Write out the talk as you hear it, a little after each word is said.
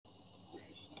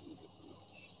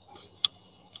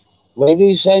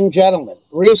Ladies and gentlemen,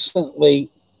 recently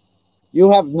you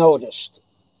have noticed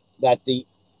that the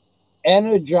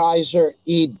Energizer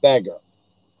e-beggar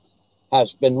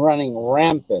has been running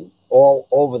rampant all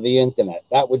over the internet.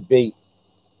 That would be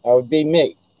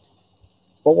me.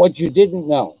 But what you didn't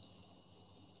know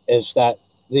is that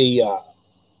the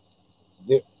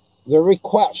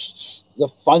requests, the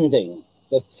funding,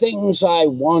 the things I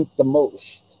want the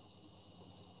most,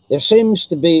 there seems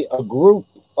to be a group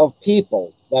of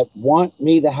people that want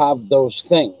me to have those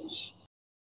things,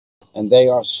 and they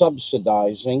are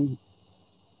subsidizing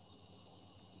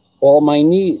all my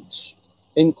needs,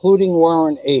 including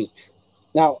Warren H.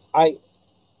 Now, I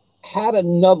had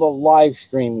another live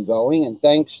stream going, and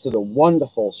thanks to the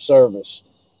wonderful service,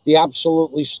 the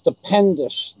absolutely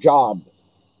stupendous job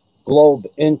Globe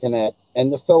Internet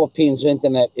and the Philippines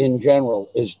Internet in general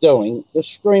is doing, the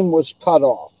stream was cut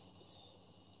off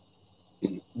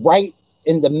right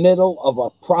in the middle of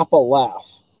a proper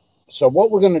laugh. So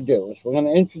what we're going to do is we're going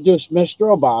to introduce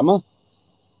Mr. Obama,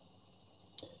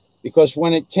 because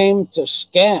when it came to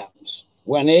scams,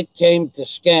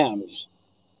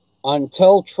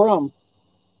 until Trump,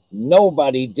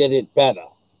 nobody did it better.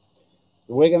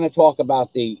 We're going to talk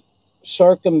about the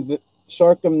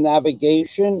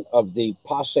circumnavigation of the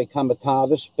Posse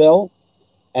Comitatus bill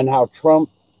and how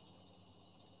Trump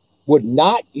would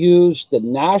not use the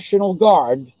National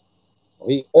Guard.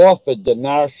 He offered the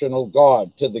National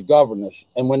Guard to the governors,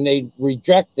 and when they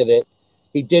rejected it,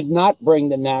 he did not bring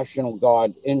the National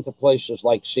Guard into places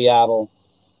like Seattle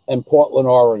and Portland,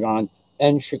 Oregon,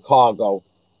 and Chicago,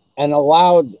 and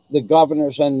allowed the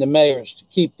governors and the mayors to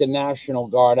keep the National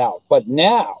Guard out. But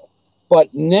now, I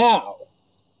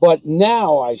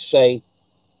say,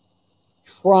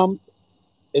 Trump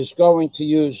is going to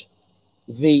use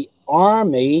the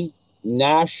Army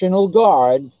National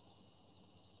Guard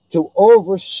to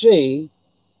oversee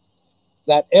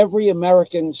that every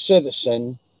American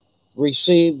citizen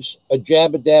receives a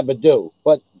jabba-dabba-doo.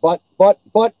 But,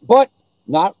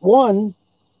 not one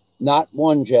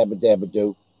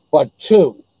jabba-dabba-doo, but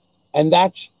two. And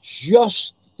that's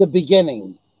just the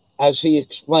beginning, as he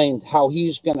explained how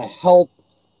he's going to help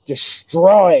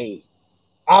destroy,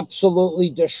 absolutely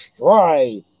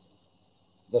destroy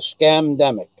the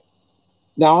scamdemic.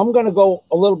 Now, I'm going to go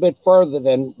a little bit further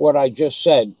than what I just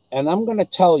said, and I'm going to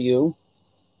tell you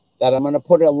that I'm going to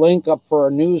put a link up for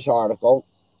a news article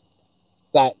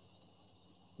that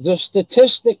the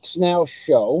statistics now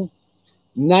show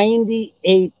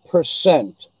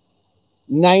 98%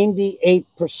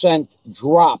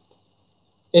 drop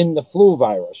in the flu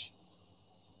virus.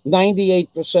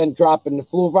 98% drop in the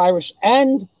flu virus,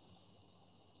 and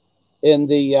in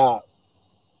the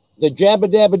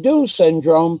jabba-dabba-doo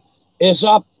syndrome is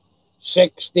up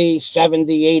 60,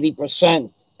 70, 80%.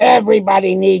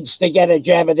 Everybody needs to get a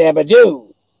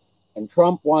jabba-dabba-doo. And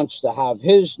Trump wants to have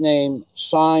his name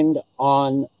signed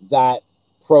on that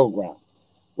program,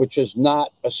 which is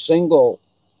not a single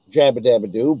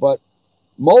jabba-dabba-doo, but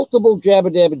multiple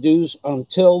jabba-dabba-doos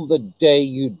until the day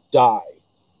you die.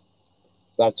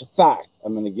 That's a fact.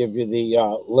 I'm going to give you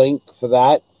the link for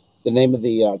that. The name of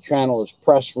the channel is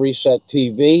Press Reset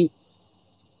TV.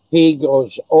 He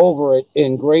goes over it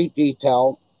in great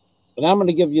detail. And I'm going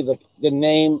to give you the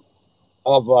name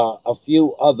of a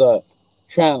few other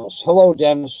channels. Hello,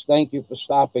 Dennis. Thank you for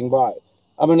stopping by.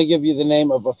 I'm going to give you the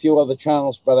name of a few other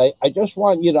channels, but I just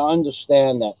want you to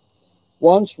understand that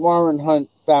once Warren Hunt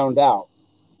found out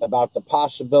about the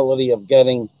possibility of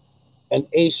getting an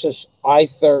Asus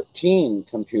i13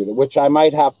 computer, which I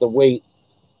might have to wait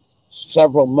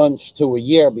several months to a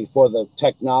year before the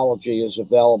technology is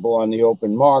available on the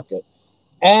open market,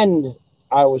 and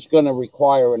I was going to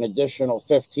require an additional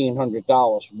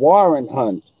 $1,500. Warren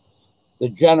Hunt, the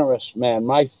generous man,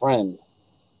 my friend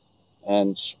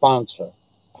and sponsor,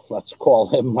 let's call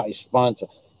him my sponsor,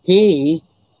 he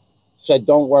said,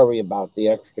 don't worry about the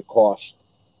extra cost.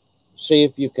 See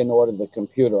if you can order the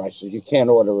computer. I said, you can't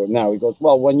order it now. He goes,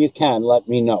 well, when you can, let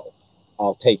me know.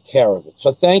 I'll take care of it.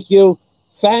 So thank you.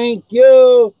 Thank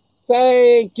you.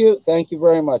 Thank you. Thank you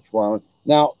very much, Warren.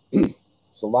 Now,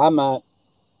 salamat.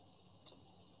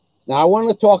 Now, I want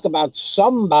to talk about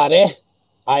somebody.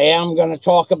 I am going to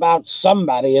talk about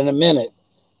somebody in a minute.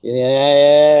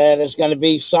 Yeah, there's going to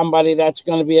be somebody that's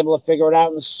going to be able to figure it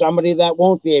out and somebody that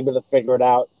won't be able to figure it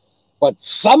out. But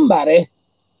somebody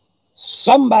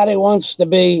wants to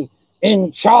be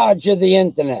in charge of the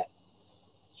internet.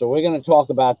 So we're going to talk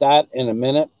about that in a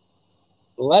minute.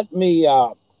 Let me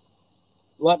go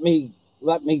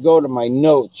to my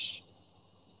notes.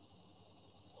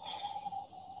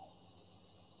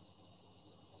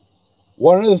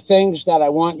 One of the things that I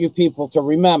want you people to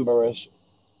remember is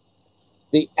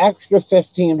the extra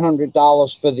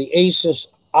 $1,500 for the Asus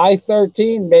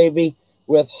i13, baby,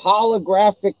 with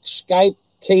holographic Skype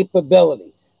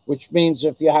capability, which means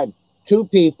if you had two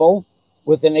people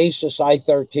with an Asus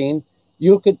i13,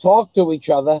 you could talk to each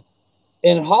other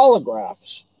in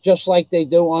holographs, just like they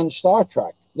do on Star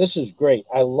Trek. This is great.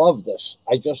 I love this.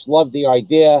 I just love the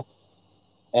idea.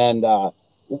 And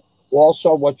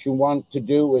also what you want to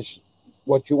do is,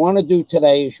 what you want to do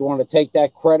today is you want to take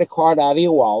that credit card out of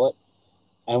your wallet,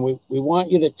 and we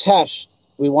want you to test.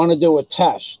 We want to do a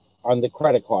test on the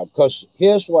credit card, because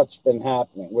here's what's been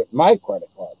happening with my credit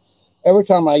card. Every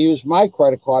time I use my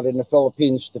credit card in the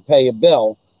Philippines to pay a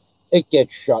bill, it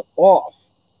gets shut off,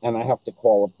 and I have to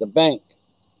call up the bank.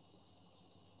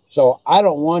 So I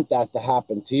don't want that to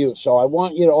happen to you. So I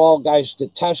want you to all guys to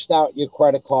test out your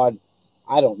credit card.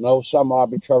 I don't know, some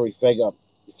arbitrary figure,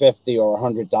 $50 or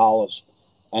 $100,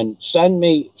 and send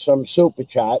me some super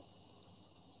chat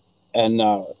and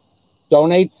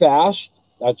donate fast.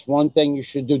 That's one thing you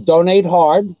should do. Donate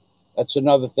hard. That's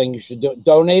another thing you should do.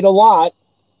 Donate a lot.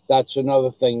 That's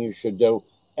another thing you should do.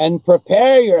 And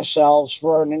prepare yourselves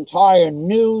for an entire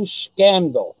new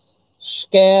scandal.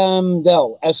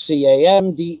 Scamdell,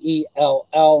 Scamdell,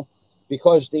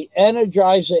 because the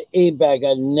Energizer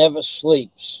e-bagger never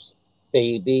sleeps,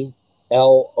 baby,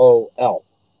 LOL.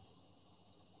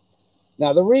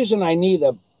 Now, the reason I need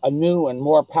a new and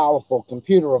more powerful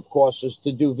computer, of course, is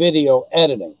to do video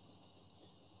editing.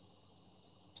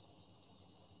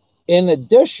 In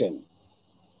addition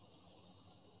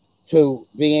to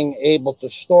being able to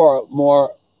store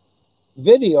more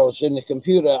videos in the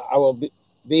computer, I will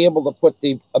be able to put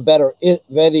a better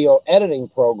video editing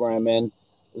program in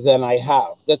than I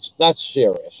have. That's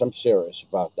serious. I'm serious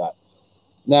about that.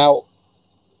 Now,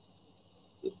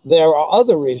 there are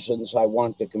other reasons I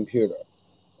want the computer.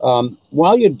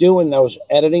 While you're doing those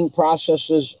editing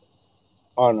processes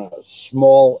on a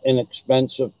small,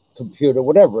 inexpensive computer,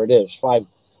 whatever it is,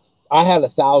 I had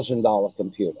 $1,000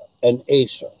 computer, an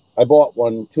Acer. I bought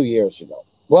one 2 years ago.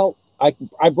 Well, I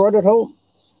brought it home,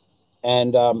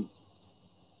 and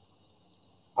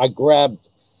I grabbed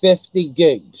 50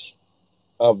 gigs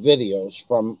of videos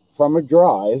from a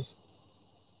drive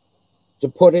to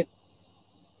put it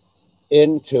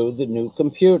into the new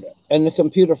computer, and the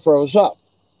computer froze up.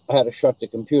 I had to shut the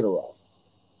computer off.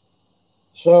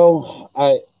 So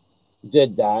I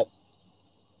did that,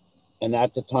 and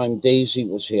at the time Daisy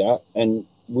was here, and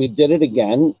we did it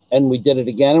again, and we did it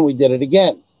again, and we did it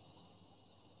again.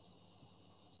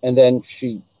 And then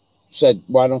she said,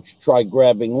 why don't you try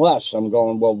grabbing less? I'm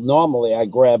going, well, normally I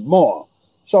grab more.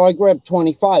 So I grabbed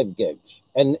 25 gigs,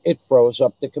 and it froze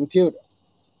up the computer.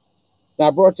 Now,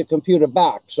 I brought the computer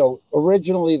back. So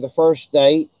originally, the first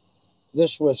day,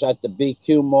 this was at the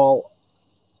BQ Mall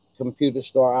computer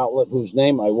store outlet, whose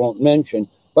name I won't mention,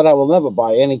 but I will never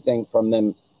buy anything from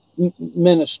them,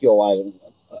 minuscule items,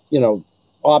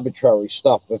 arbitrary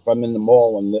stuff if I'm in the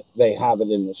mall and they have it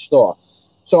in the store.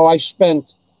 So I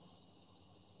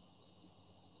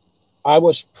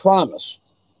was promised,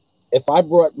 if I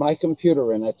brought my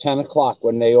computer in at 10 o'clock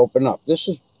when they open up, this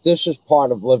is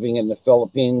part of living in the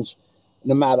Philippines.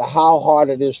 No matter how hard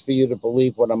it is for you to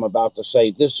believe what I'm about to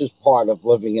say, this is part of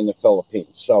living in the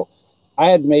Philippines. So I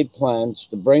had made plans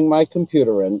to bring my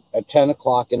computer in at 10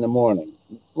 o'clock in the morning.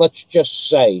 Let's just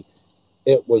say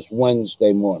it was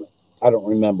Wednesday morning. I don't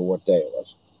remember what day it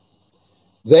was.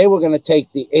 They were going to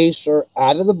take the Acer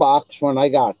out of the box when I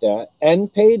got there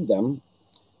and paid them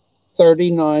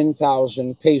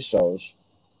 39,000 pesos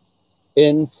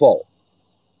in full.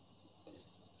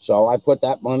 So I put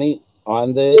that money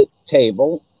on the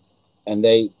table, and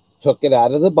they took it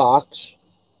out of the box.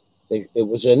 It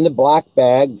was in the black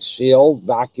bag, sealed,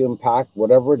 vacuum packed,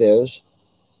 whatever it is,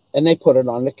 and they put it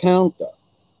on the counter.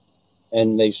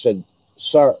 And they said,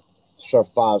 Sir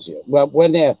Fazio. Well,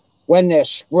 when they're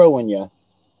screwing you,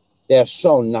 they're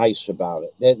so nice about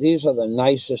it. These are the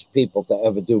nicest people to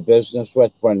ever do business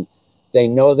with. When they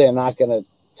know they're not going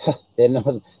to,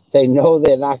 they know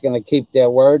they're not going to keep their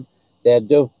word.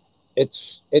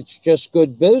 It's just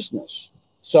good business.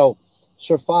 So,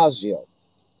 Sir Fazio,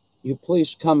 you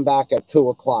please come back at 2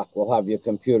 o'clock. We'll have your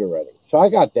computer ready. So I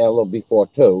got there a little before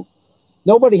 2.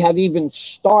 Nobody had even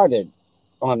started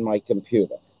on my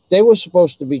computer. They were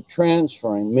supposed to be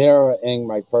transferring, mirroring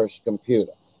my first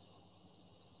computer.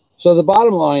 So the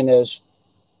bottom line is,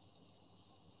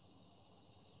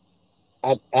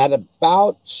 at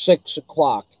about 6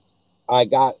 o'clock, I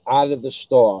got out of the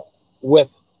store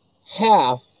with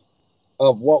half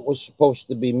of what was supposed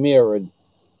to be mirrored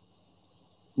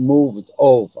moved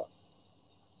over.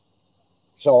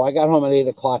 So I got home at 8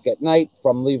 o'clock at night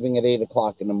from leaving at 8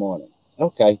 o'clock in the morning.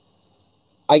 Okay.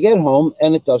 I get home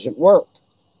and it doesn't work.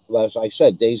 As I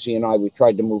said, Daisy and I, we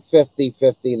tried to move 50,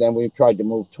 then we tried to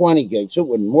move 20 gigs. It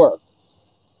wouldn't work.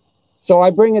 So I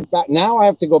bring it back. Now I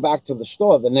have to go back to the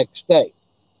store the next day.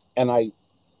 And I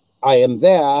am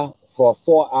there for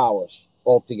 4 hours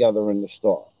altogether in the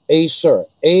store. Acer,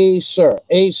 Acer,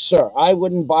 Acer. I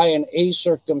wouldn't buy an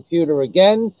Acer computer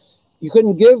again. You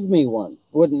couldn't give me one.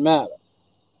 Wouldn't matter.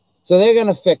 So they're going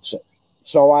to fix it.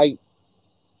 So I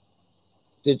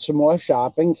did some more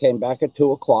shopping, came back at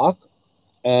 2 o'clock.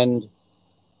 And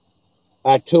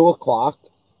at 2 o'clock,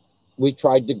 we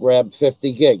tried to grab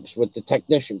 50 gigs with the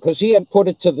technician because he had put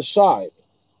it to the side.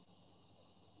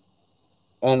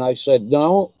 And I said,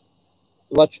 no,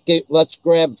 let's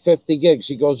grab 50 gigs.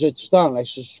 He goes, it's done. I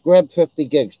said, grab 50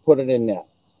 gigs, put it in there.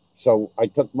 So I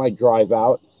took my drive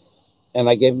out and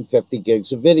I gave him 50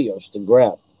 gigs of videos to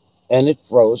grab. And it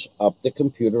froze up the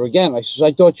computer again. I said,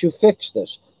 I thought you fixed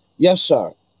this. Yes,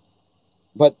 sir.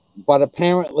 But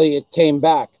apparently it came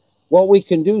back. What we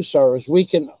can do, sir, is we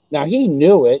can... Now, he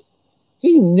knew it.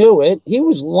 He knew it. He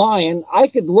was lying. I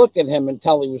could look at him and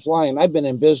tell he was lying. I've been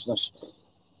in business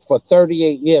for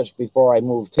 38 years before I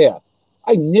moved here.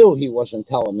 I knew he wasn't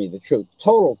telling me the truth.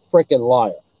 Total freaking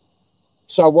liar.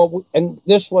 So and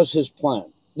this was his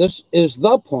plan. This is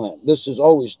the plan. This is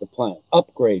always the plan.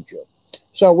 Upgrade you.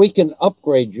 So we can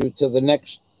upgrade you to the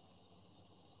next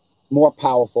more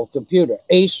powerful computer.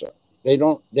 Acer. They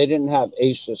didn't have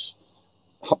Asus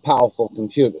powerful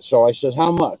computers. So I said,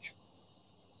 how much?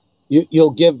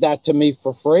 You'll give that to me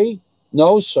for free?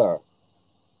 No, sir.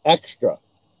 Extra.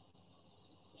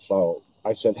 So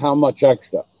I said, how much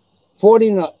extra?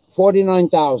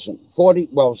 49,000. Well,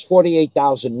 it was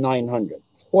 48,900.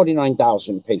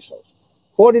 49,000 pesos.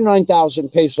 49,000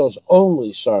 pesos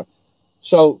only, sir.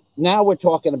 So now we're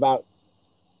talking about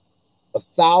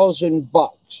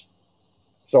 $1,000.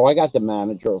 So I got the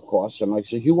manager, of course, and I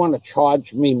said, you want to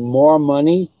charge me more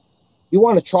money? You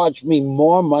want to charge me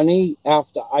more money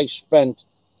after I spent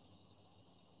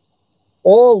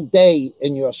all day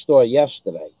in your store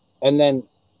yesterday and then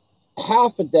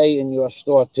half a day in your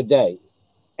store today?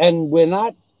 And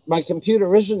my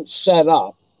computer isn't set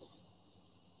up.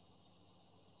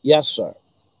 Yes, sir.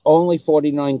 Only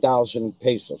 49,000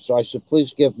 pesos. So I said,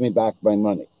 please give me back my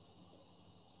money.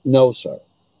 No, sir.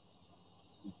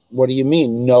 What do you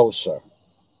mean, no, sir?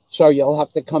 So you'll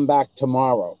have to come back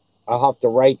tomorrow. I'll have to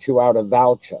write you out a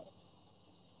voucher.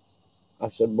 I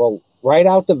said, well, write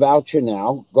out the voucher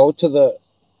now. Go to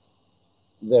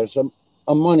there's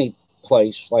a money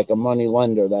place, like a money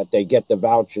lender, that they get the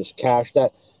vouchers cashed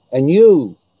at, and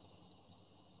you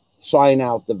sign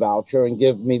out the voucher and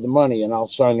give me the money, and I'll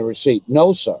sign the receipt.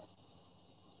 No, sir.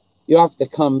 You have to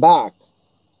come back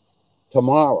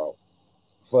tomorrow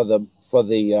for the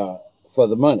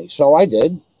money. So I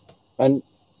did, and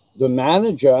the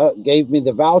manager gave me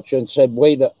the voucher and said,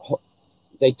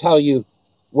 they tell you,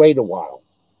 wait a while.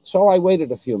 So I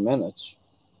waited a few minutes,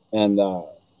 and a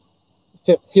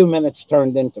few minutes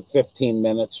turned into 15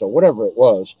 minutes or whatever it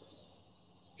was.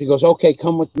 She goes, okay,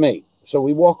 come with me. So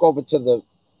we walk over to the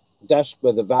desk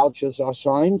where the vouchers are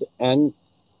signed, and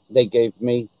they gave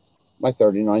me my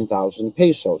 39,000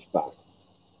 pesos back.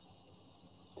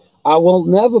 I will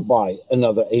never buy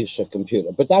another Acer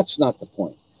computer, but that's not the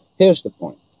point. Here's the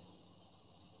point.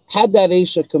 Had that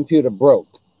Acer computer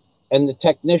broke, and the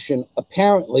technician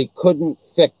apparently couldn't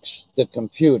fix the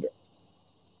computer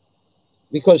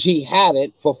because he had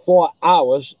it for 4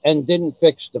 hours and didn't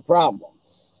fix the problem.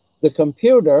 The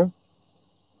computer,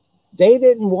 they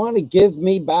didn't want to give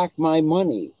me back my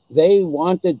money. They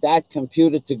wanted that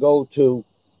computer to go to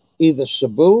either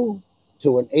Cebu,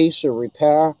 to an Acer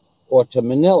repair, or to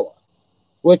Manila,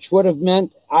 which would have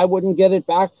meant I wouldn't get it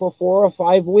back for 4 or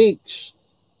 5 weeks.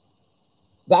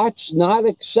 That's not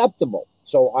acceptable.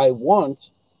 So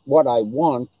what I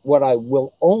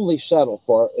will only settle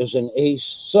for is an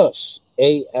Asus,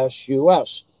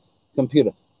 A-S-U-S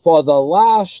computer. For the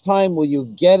last time, will you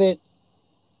get it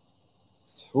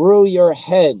through your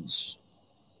heads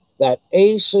that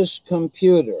Asus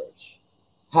Computers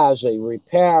has a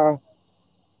repair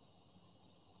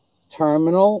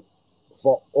terminal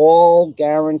for all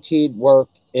guaranteed work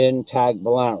in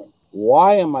Tagbilaran?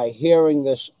 Why am I hearing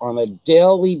this on a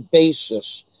daily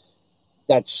basis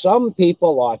that some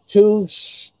people are too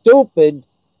stupid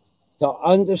to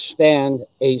understand?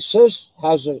 Asus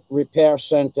has a repair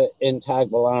center in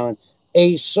Tagbilaran.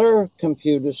 Acer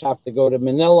computers have to go to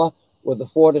Manila with a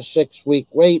 4 to 6 week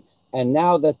wait. And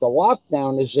now that the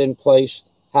lockdown is in place,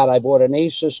 had I bought an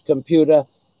Asus computer,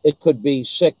 it could be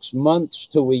 6 months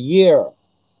to a year.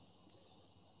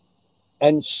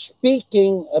 And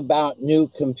speaking about new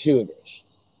computers,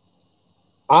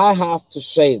 I have to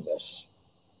say this.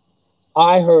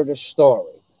 I heard a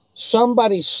story.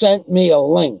 Somebody sent me a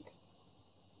link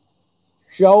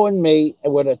showing me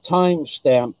with a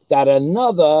timestamp that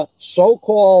another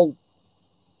so-called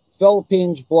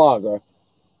Philippines blogger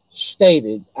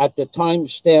stated at the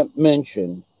timestamp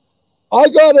mentioned, I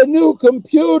got a new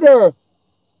computer.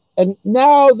 And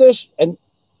now this, and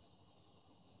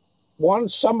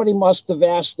somebody must have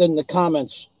asked in the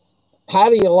comments, how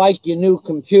do you like your new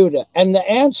computer? And the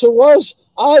answer was,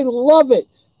 I love it.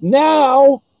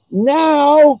 Now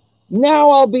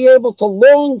I'll be able to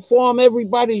long form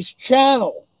everybody's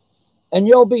channel, and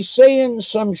you'll be seeing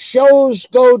some shows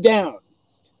go down.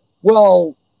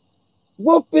 Well,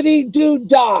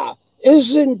 whoopity-doo-dah.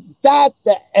 Isn't that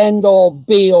the end-all,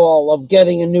 be-all of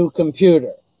getting a new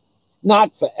computer?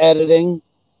 Not for editing,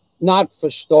 not for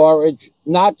storage,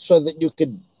 not so that you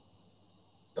could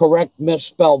correct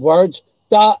misspelled words.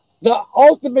 The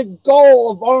ultimate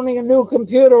goal of owning a new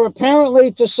computer,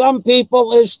 apparently to some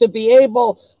people, is to be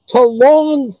able to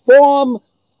long form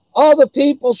other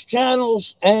people's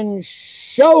channels and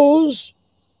shows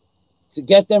to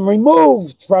get them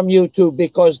removed from YouTube,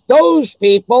 because those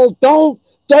people don't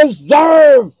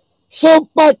deserve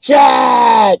super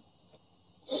chat.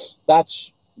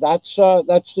 That's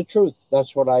the truth.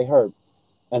 That's what I heard.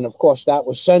 And of course that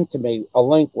was sent to me. A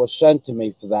link was sent to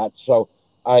me for that. So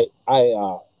I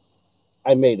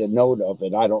made a note of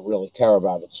it. I don't really care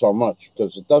about it so much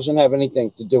because it doesn't have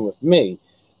anything to do with me.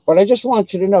 But I just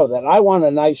want you to know that I want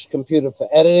a nice computer for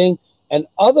editing, and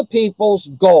other people's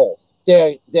goal,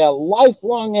 their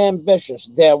lifelong ambitious,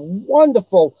 their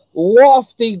wonderful,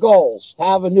 lofty goals to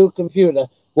have a new computer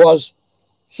was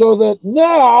so that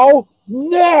now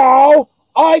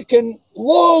I can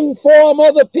long form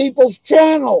other people's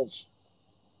channels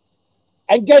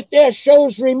and get their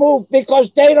shows removed because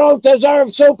they don't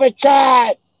deserve super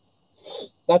chat.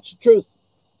 That's the truth.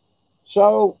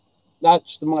 So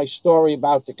that's my story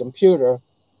about the computer.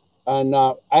 And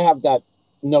I have that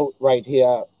note right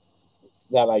here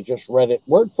that I just read it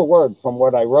word for word from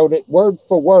what I wrote it, word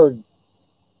for word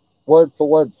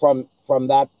from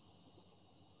that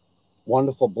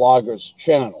wonderful blogger's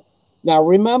channel. Now,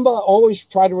 remember, always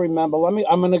try to remember. I'm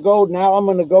going to go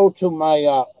to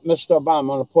my Mr. Obama. I'm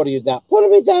going to put you down. Put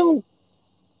me down.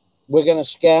 We're going to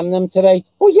scam them today.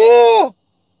 Oh, yeah.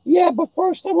 Yeah, but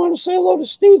first I want to say hello to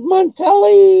Steve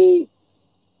Montelli.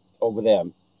 Over there.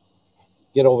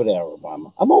 Get over there,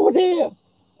 Obama. I'm over there.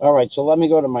 All right, so let me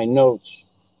go to my notes.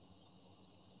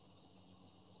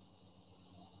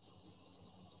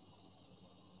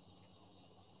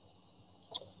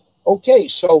 Okay,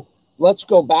 so let's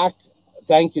go back.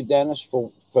 Thank you, Dennis,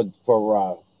 thank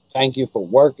you for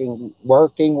working.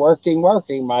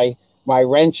 My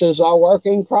wrenches are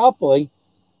working properly.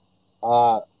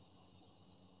 Let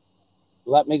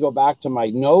me go back to my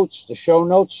notes, the show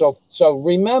notes. So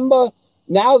remember,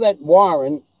 now that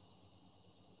Warren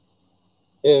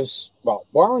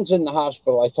Warren's in the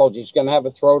hospital. I told you he's going to have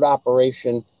a throat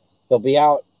operation. He'll be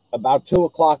out about 2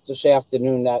 o'clock this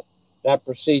afternoon. That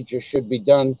procedure should be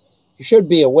done. He should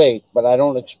be awake, but I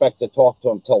don't expect to talk to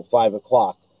him till 5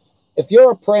 o'clock. If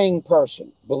you're a praying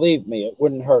person, believe me, it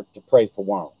wouldn't hurt to pray for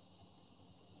Warren.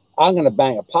 I'm going to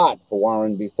bang a pot for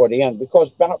Warren before the end,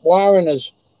 because Warren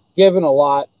has given a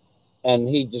lot, and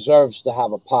he deserves to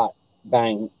have a pot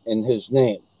bang in his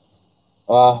name.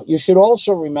 You should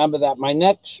also remember that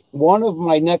one of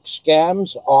my next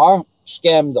scams are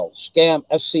Scamdel,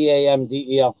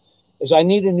 S-C-A-M-D-E-L, is I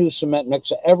need a new cement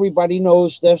mixer. Everybody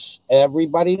knows this.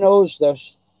 Everybody knows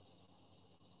this.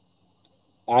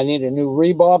 I need a new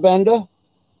rebar bender.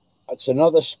 That's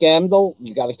another Scamdel.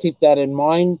 You got to keep that in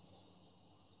mind.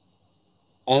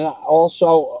 And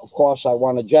also, of course, I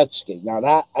want a jet ski. Now,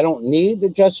 that I don't need a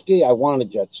jet ski. I want a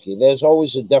jet ski. There's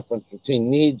always a difference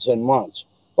between needs and wants.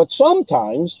 But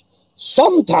sometimes,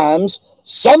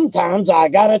 I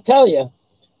got to tell you,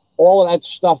 all of that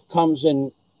stuff comes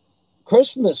in.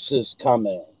 Christmas is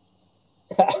coming.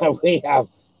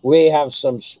 we have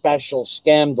some special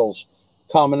scandals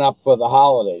coming up for the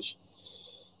holidays.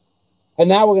 And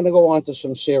now we're going to go on to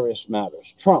some serious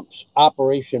matters. Trump's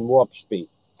Operation Warp Speed.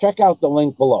 Check out the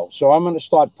link below. So I'm going to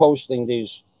start posting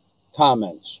these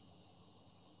comments.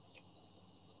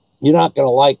 You're not going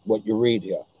to like what you read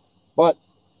here. But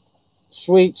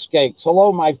sweet skates.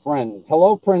 Hello, my friend.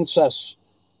 Hello, Princess.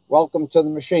 Welcome to the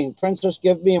machine. Princess,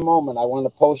 give me a moment. I want to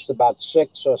post about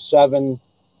 6 or 7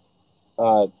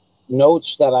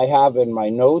 notes that I have in my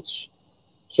notes.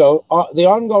 So the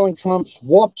ongoing Trump's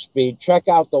warp speed, check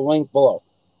out the link below.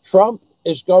 Trump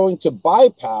is going to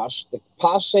bypass the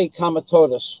Posse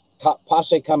Comitatus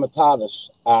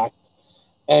Act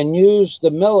and use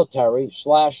the military /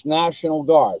 National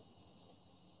Guard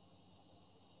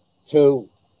to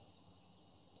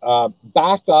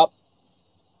back up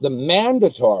the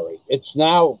mandatory, it's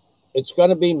going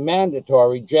to be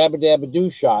mandatory jabba-dabba-do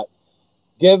shot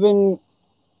given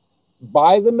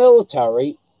by the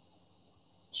military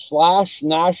 /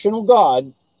 National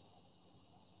Guard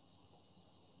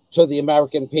to the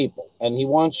American people. And he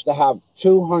wants to have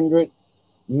 200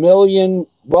 million,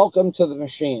 welcome to the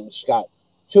machine, Scott,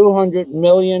 200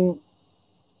 million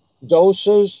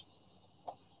doses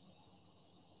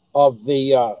of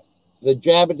the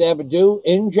jabba-dabba-do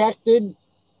injected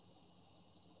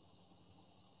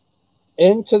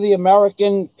into the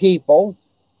American people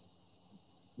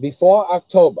before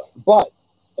October. But,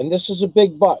 and this is a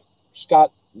big but,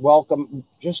 Scott, welcome.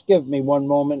 Just give me one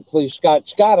moment, please, Scott.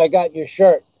 Scott, I got your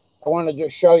shirt. I want to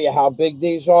just show you how big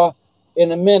these are.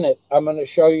 In a minute, I'm going to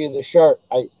show you the shirt.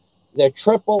 They're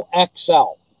triple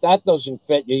XL. If that doesn't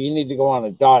fit you, you need to go on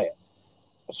a diet.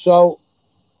 So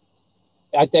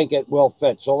I think it will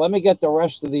fit. So let me get the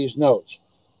rest of these notes.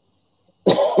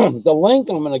 The link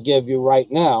I'm going to give you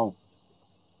right now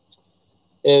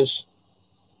is,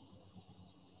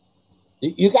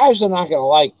 you guys are not going to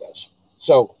like this.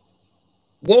 So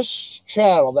this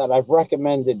channel that I've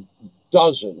recommended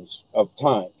dozens of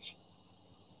times,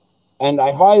 and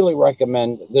I highly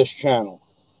recommend this channel.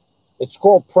 It's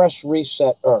called Press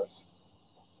Reset Earth.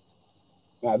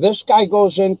 Now this guy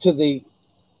goes into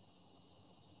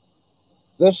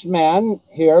this man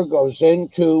here goes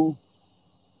into,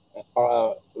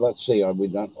 let's see, are we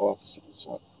done?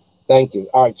 So, thank you.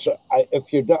 All right, so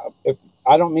if you're done, if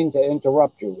I don't mean to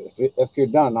interrupt you, if you're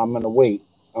done, I'm going to wait.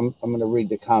 I'm going to read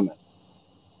the comment.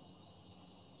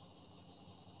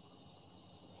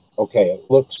 Okay,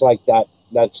 it looks like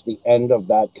that's the end of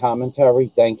that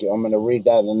commentary. Thank you. I'm going to read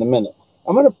that in a minute.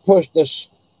 I'm going to push this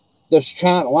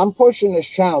channel. I'm pushing this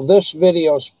channel, this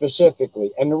video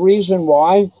specifically, and the reason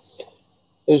why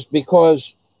is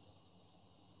because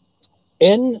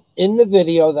in the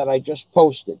video that I just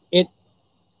posted, it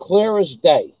clear as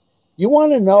day. You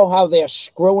want to know how they're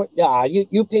screwing? Yeah,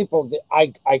 you people.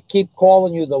 I keep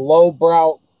calling you the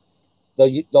lowbrow,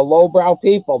 the lowbrow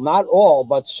people. Not all,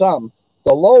 but some.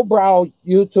 The lowbrow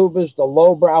YouTubers, the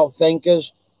lowbrow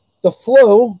thinkers, the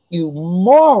flu. You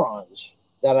morons!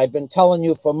 That I've been telling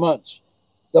you for months.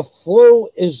 The flu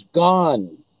is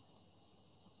gone.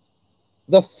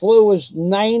 The flu is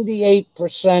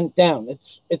 98% down.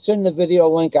 It's in the video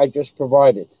link I just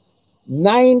provided.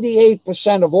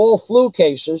 98% of all flu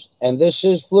cases, and this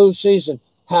is flu season,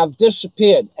 have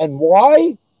disappeared. And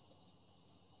why?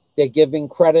 They're giving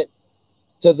credit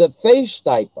to the face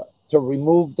diaper to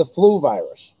remove the flu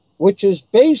virus, which is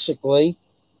basically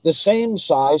the same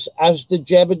size as the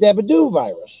jabba-dabba-do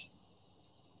virus.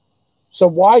 So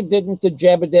why didn't the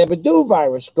jabba-dabba-do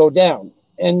virus go down?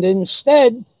 And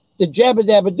instead, the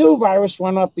jabba-dabba-do virus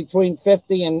went up between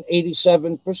 50 and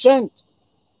 87%.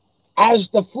 As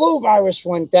the flu virus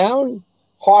went down,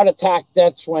 heart attack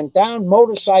deaths went down,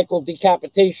 motorcycle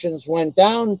decapitations went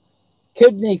down,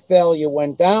 kidney failure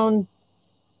went down.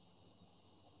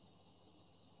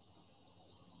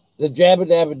 The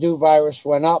jabba-dabba-do virus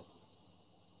went up,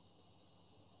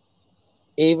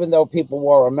 even though people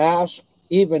wore a mask,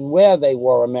 even where they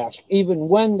wore a mask, even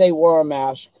when they wore a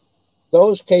mask.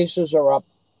 Those cases are up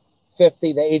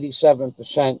 50 to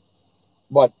 87%.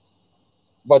 But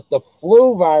the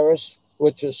flu virus,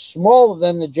 which is smaller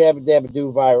than the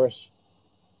jabba-dabba-do virus,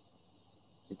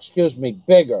 excuse me,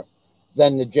 bigger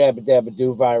than the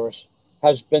jabba-dabba-do virus,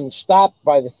 has been stopped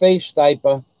by the face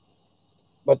diaper,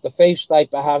 but the face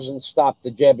diaper hasn't stopped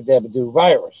the jabba-dabba-do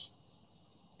virus.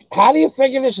 How do you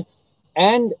figure this?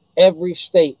 And every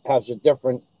state has a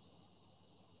different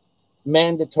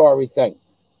mandatory thing.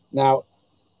 Now,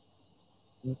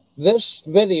 this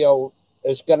video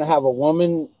is going to have a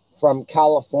woman from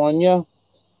California.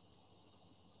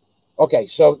 Okay,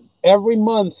 so every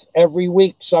month, every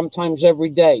week, sometimes every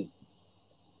day,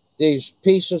 these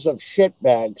pieces of shit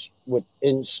bags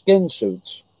in skin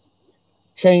suits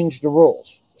changed the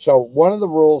rules. So one of the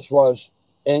rules was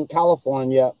in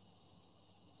California.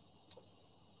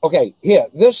 Okay, here,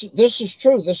 this is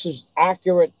true. This is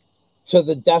accurate to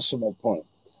the decimal point.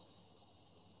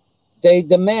 They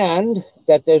demand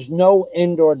that there's no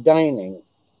indoor dining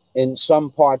in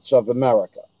some parts of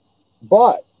America.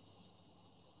 But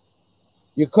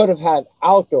you could have had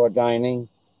outdoor dining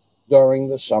during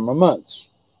the summer months.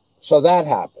 So that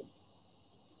happened.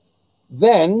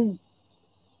 Then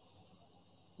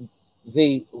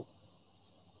the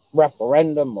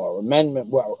referendum or amendment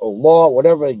or law,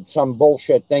 whatever, some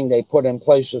bullshit thing they put in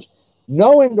place is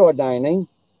no indoor dining,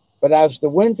 but as the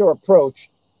winter approached,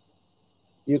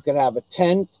 you could have a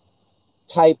tent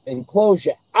type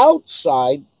enclosure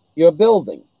outside your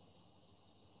building.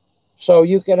 So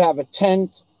you could have a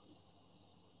tent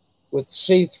with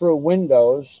see-through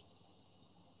windows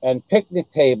and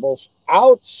picnic tables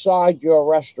outside your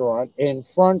restaurant, in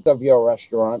front of your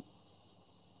restaurant,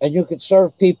 and you could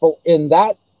serve people in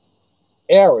that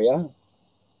area,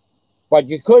 but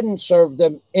you couldn't serve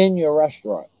them in your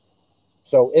restaurant.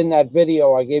 So in that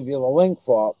video I gave you the link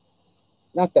for,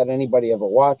 not that anybody ever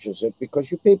watches it,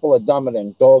 because you people are dumber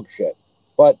than dog shit,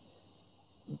 but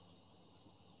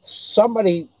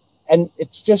somebody, and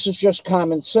it's just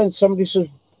common sense, somebody says,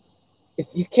 if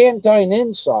you can't dine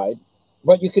inside,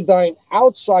 but you could dine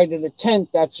outside in a tent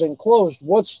that's enclosed,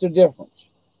 what's the difference?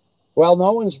 Well,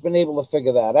 no one's been able to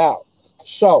figure that out.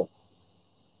 So,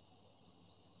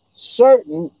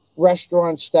 certain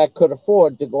restaurants that could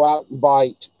afford to go out and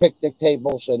buy picnic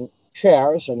tables and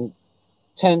chairs and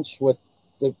tents with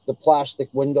the plastic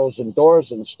windows and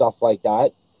doors and stuff like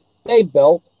that, they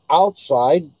built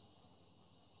outside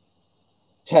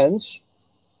tents,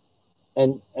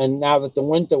 and now that the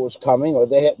winter was coming, or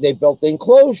they built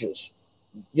enclosures,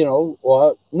 you know,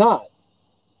 or not.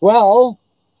 Well,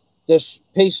 this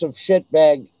piece of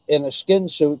shitbag in a skin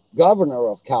suit, governor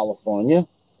of California,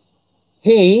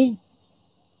 he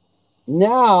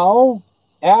now,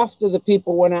 after the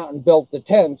people went out and built the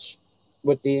tents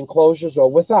with the enclosures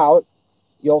or without,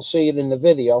 you'll see it in the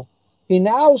video, he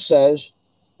now says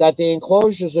that the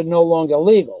enclosures are no longer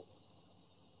legal.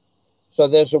 So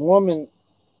there's a woman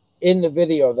in the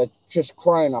video that's just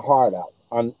crying her heart out.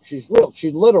 She's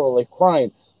literally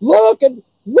crying. Look at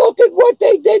what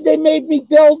they did. They made me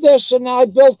build this, and I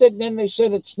built it, and then they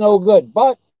said it's no good.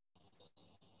 But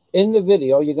in the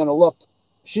video, you're going to look.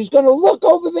 She's going to look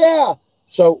over there.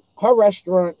 So her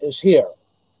restaurant is here.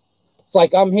 It's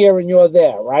like I'm here and you're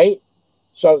there, right?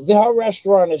 So her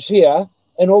restaurant is here,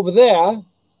 and over there,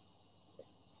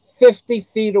 50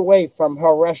 feet away from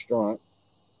her restaurant,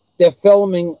 they're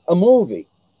filming a movie.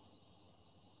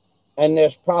 And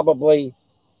there's probably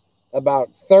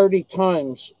about 30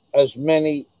 times as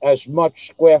much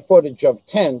square footage of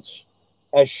tents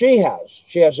as she has.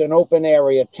 She has an open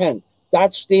area tent.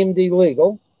 That's deemed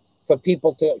illegal for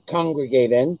people to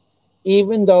congregate in,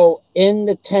 even though in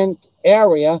the tent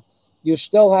area, you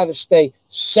still had to stay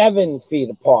 7 feet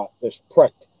apart. This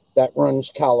prick that runs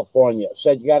California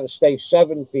said you got to stay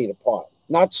 7 feet apart.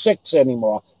 Not 6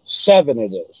 anymore, 7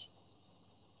 it is.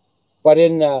 But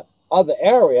in the other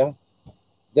area,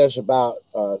 there's about,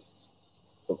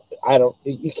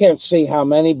 you can't see how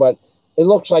many, but it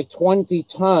looks like 20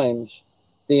 times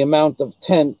the amount of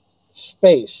tent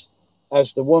space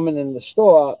as the woman in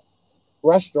the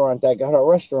restaurant that got her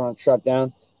restaurant shut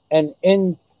down.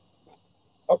 And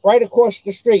right across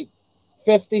the street,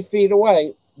 50 feet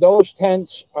away, those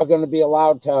tents are going to be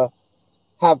allowed to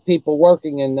have people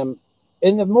working in them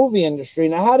in the movie industry.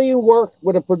 Now, how do you work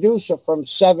with a producer from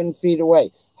 7 feet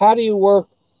away? How do you work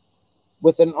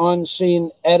with an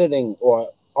on-scene editing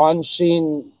or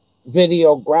on-scene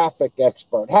videographic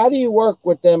expert? How do you work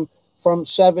with them from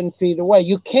 7 feet away?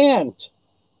 You can't.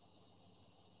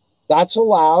 That's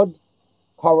allowed.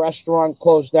 Her restaurant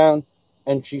closed down,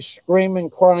 and she's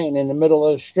screaming, crying in the middle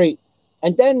of the street.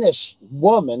 And then this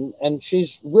woman, and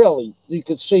she's really, you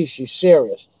could see she's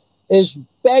serious, is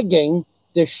begging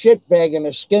the shitbag in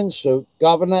a skin suit,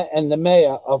 governor and the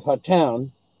mayor of her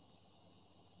town,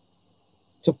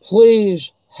 to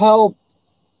please help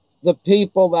the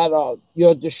people that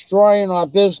you're destroying our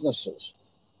businesses.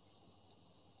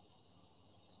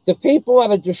 The people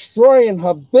that are destroying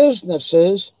her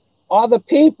businesses are the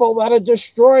people that are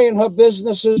destroying her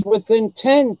businesses with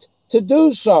intent to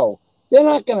do so. They're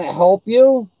not going to help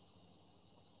you.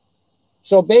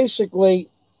 So basically,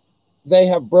 they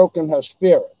have broken her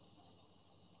spirit.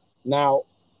 Now,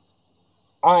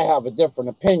 I have a different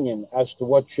opinion as to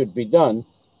what should be done.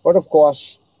 But of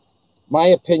course, my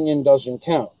opinion doesn't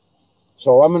count.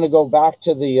 So I'm going to go back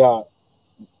to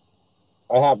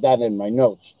I have that in my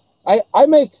notes. I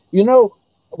make,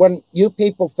 when you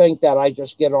people think that I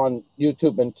just get on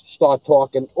YouTube and start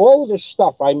talking, all of this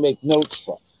stuff I make notes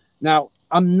for. Now,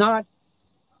 I'm not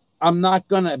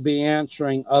going to be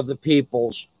answering other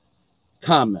people's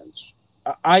comments.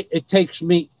 It takes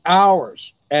me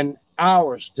hours and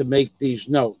hours to make these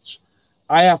notes.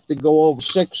 I have to go over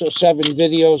 6 or 7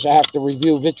 videos. I have to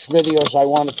review which videos I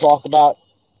want to talk about.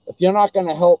 If you're not going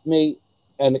to help me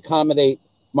and accommodate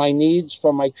my needs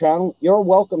for my channel, you're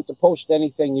welcome to post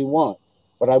anything you want.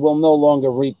 But I will no longer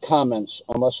read comments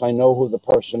unless I know who the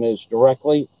person is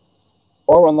directly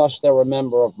or unless they're a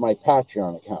member of my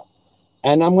Patreon account.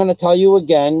 And I'm going to tell you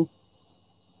again,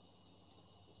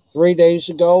 3 days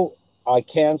ago, I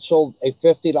canceled a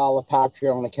 $50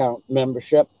 Patreon account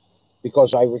membership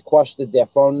because I requested their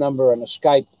phone number and a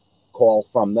Skype call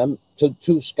from them to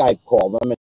Skype call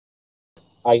them.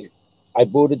 And I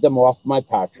booted them off my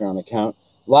Patreon account.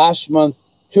 Last month,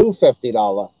 two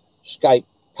 $50 Skype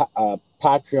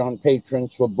Patreon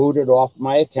patrons were booted off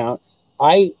my account.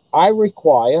 I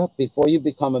require, before you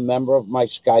become a member of my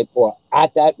Skype, or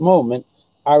at that moment,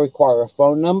 I require a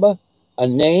phone number, a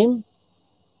name,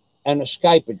 and a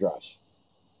Skype address.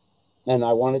 And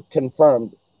I want it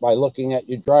confirmed by looking at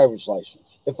your driver's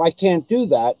license. If I can't do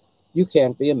that, you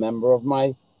can't be a member of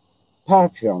my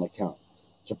Patreon account.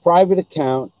 It's a private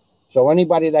account, so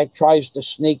anybody that tries to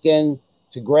sneak in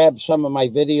to grab some of my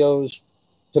videos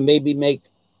to maybe make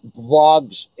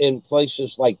vlogs in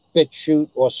places like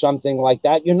BitChute or something like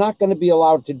that, you're not going to be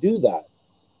allowed to do that.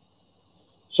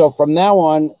 So from now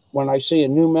on, when I see a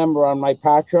new member on my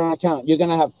Patreon account, you're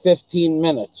going to have 15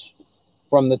 minutes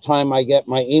from the time I get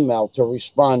my email to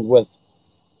respond with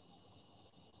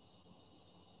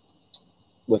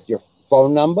your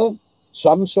phone number,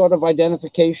 some sort of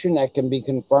identification that can be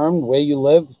confirmed, where you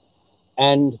live,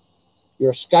 and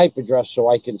your Skype address so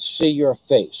I can see your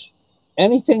face.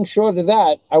 Anything short of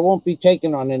that, I won't be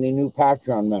taking on any new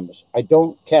Patreon members. I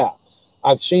don't care.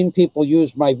 I've seen people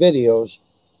use my videos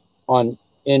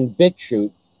in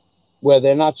BitChute where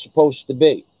they're not supposed to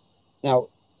be. Now,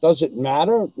 does it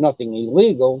matter? Nothing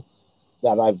illegal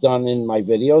that I've done in my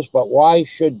videos, but why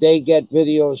should they get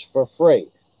videos for free?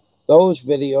 Those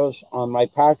videos on my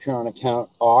Patreon account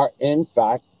are, in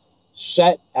fact,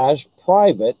 set as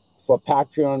private for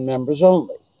Patreon members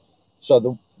only. So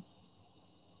the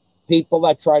people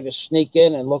that try to sneak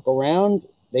in and look around,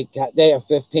 they have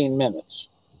 15 minutes.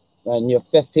 And your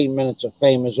 15 minutes of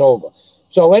fame is over.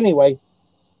 So anyway,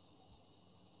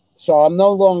 so I'm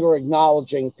no longer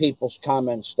acknowledging people's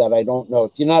comments that I don't know.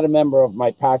 If you're not a member of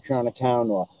my Patreon account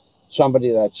or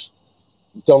somebody that's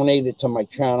donated to my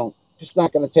channel, just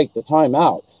not going to take the time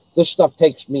out. This stuff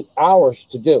takes me hours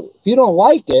to do. If you don't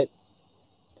like it,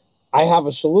 I have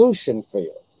a solution for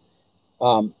you.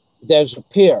 There's a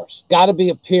pier. It's got to be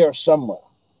a pier somewhere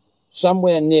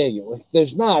near you. If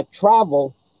there's not,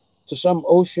 travel to some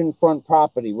oceanfront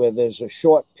property where there's a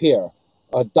short pier,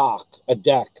 a dock, a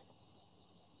deck,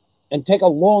 and take a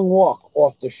long walk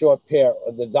off the short pier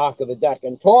or the dock of the deck.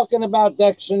 And talking about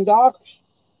decks and docks,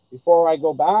 before I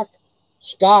go back,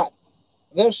 Scott,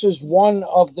 this is one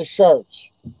of the shirts.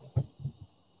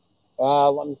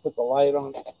 Let me put the light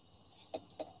on.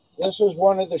 This is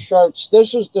one of the shirts.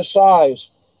 This is the size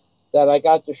that I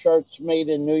got the shirts made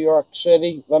in New York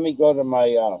City. Let me go to my,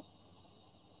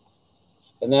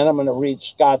 and then I'm going to read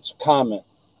Scott's comment.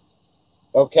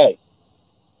 Okay.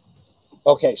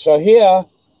 Okay, so here,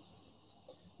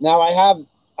 now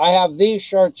I have these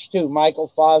shirts too, Michael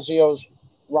Fazio's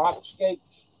Rockscapes.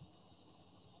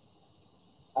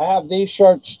 I have these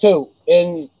shirts too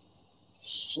in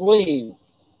sleeve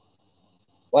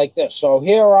like this. So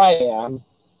here I am,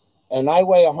 and I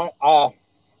weigh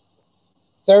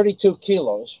 32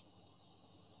 kilos.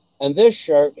 And this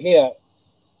shirt here,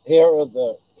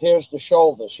 here's the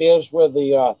shoulders. Here's where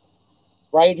the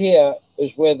right here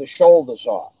is where the shoulders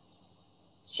are.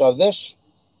 So this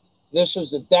is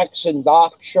the Decks and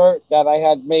Dock shirt that I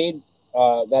had made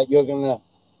that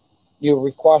you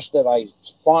requested I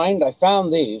find. I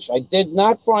found these. I did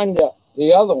not find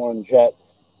the other ones yet.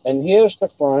 And here's the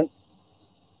front.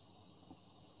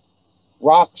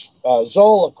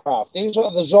 Holographic. These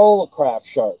are the Holographic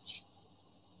shirts.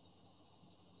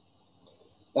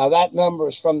 Now that number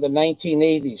is from the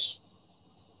 1980s,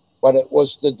 but it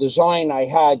was the design I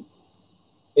had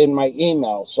in my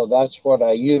email, so that's what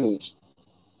I used.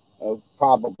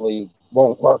 Probably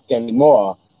won't work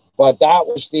anymore, but that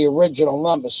was the original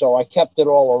number, so I kept it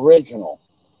all original.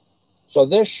 So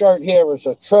this shirt here is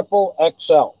a triple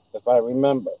XL, if I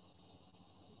remember.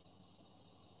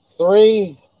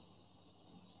 3XL,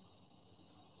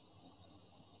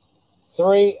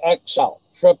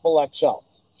 triple XL.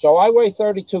 So I weigh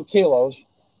 32 kilos,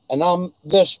 and I'm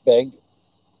this big,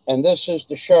 and this is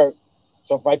the shirt.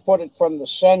 So if I put it from the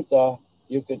center,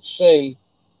 you could see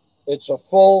it's a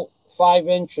full 5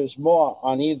 inches more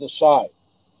on either side.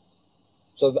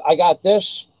 So I got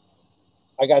this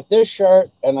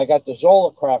shirt, and I got the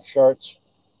Holographic shirts,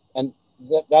 and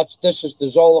this is the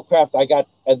Holographic I got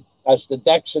as the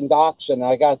Decks and Docks, and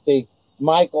I got the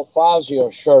Michael Fazio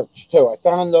shirts too. I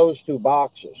found those 2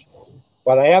 boxes,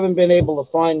 but I haven't been able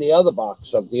to find the other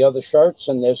box of the other shirts,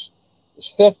 and there's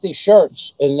 50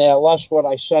 shirts in there, less what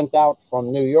I sent out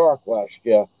from New York last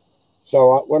year.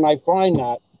 So when I find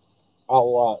that,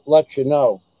 I'll let you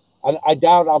know. I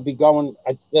doubt I'll be going.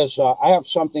 I have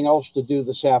something else to do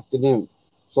this afternoon.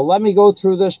 So let me go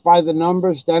through this by the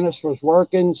numbers. Dennis was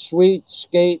working. Sweet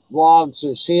Skate Vlogs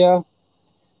is here.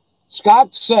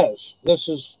 Scott says, this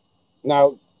is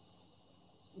now.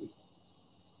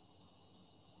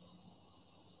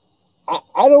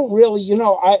 I don't really,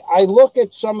 I look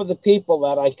at some of the people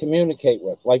that I communicate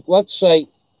with. Like, let's say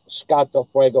Scott Del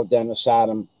Fuego, Dennis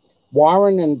Adam.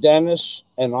 Warren and Dennis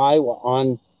and I were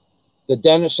on the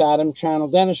Dennis Adam channel.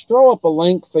 Dennis, throw up a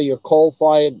link for your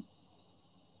coal-fired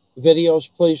videos,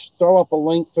 please. Throw up a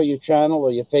link for your channel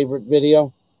or your favorite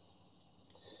video.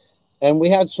 And we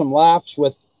had some laughs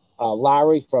with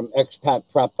Larry from Expat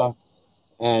Prepper.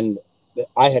 And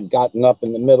I had gotten up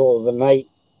in the middle of the night.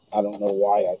 I don't know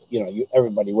why.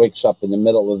 Everybody wakes up in the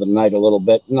middle of the night a little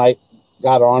bit. And I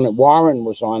got on, and Warren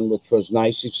was on, which was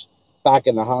nice. He's back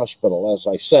in the hospital, as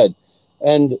I said.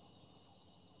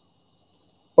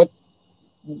 But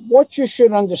what you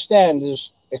should understand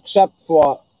is, except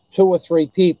for 2 or 3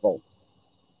 people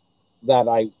that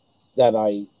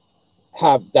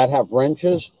have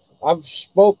wrenches, I've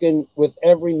spoken with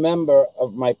every member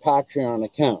of my Patreon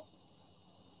account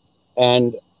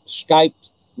and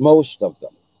Skyped most of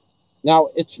them. Now,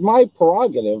 it's my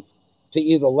prerogative to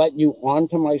either let you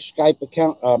onto my Skype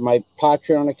account, my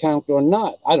Patreon account, or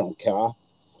not. I don't care.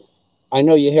 I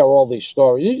know you hear all these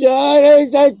stories. I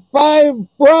got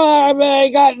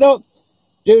no...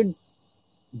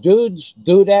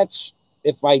 Dudettes,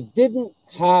 if I didn't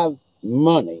have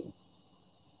money,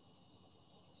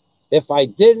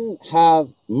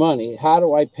 how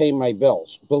do I pay my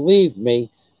bills? Believe me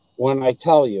when I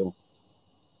tell you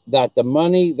that the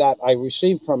money that I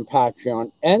receive from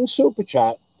Patreon and Super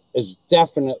Chat is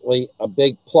definitely a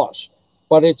big plus.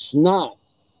 But it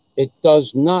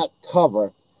does not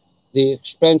cover the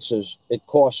expenses it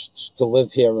costs to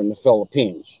live here in the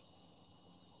Philippines.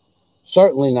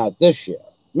 Certainly not this year.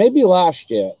 Maybe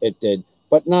last year it did,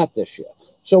 but not this year.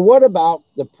 So what about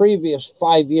the previous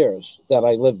 5 years that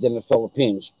I lived in the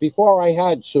Philippines before I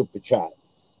had Super Chat?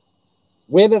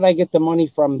 Where did I get the money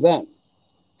from then?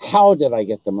 How did I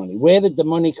get the money? Where did the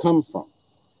money come from?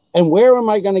 And where am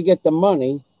I going to get the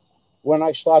money when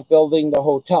I start building the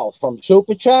hotel? From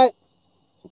Super Chat?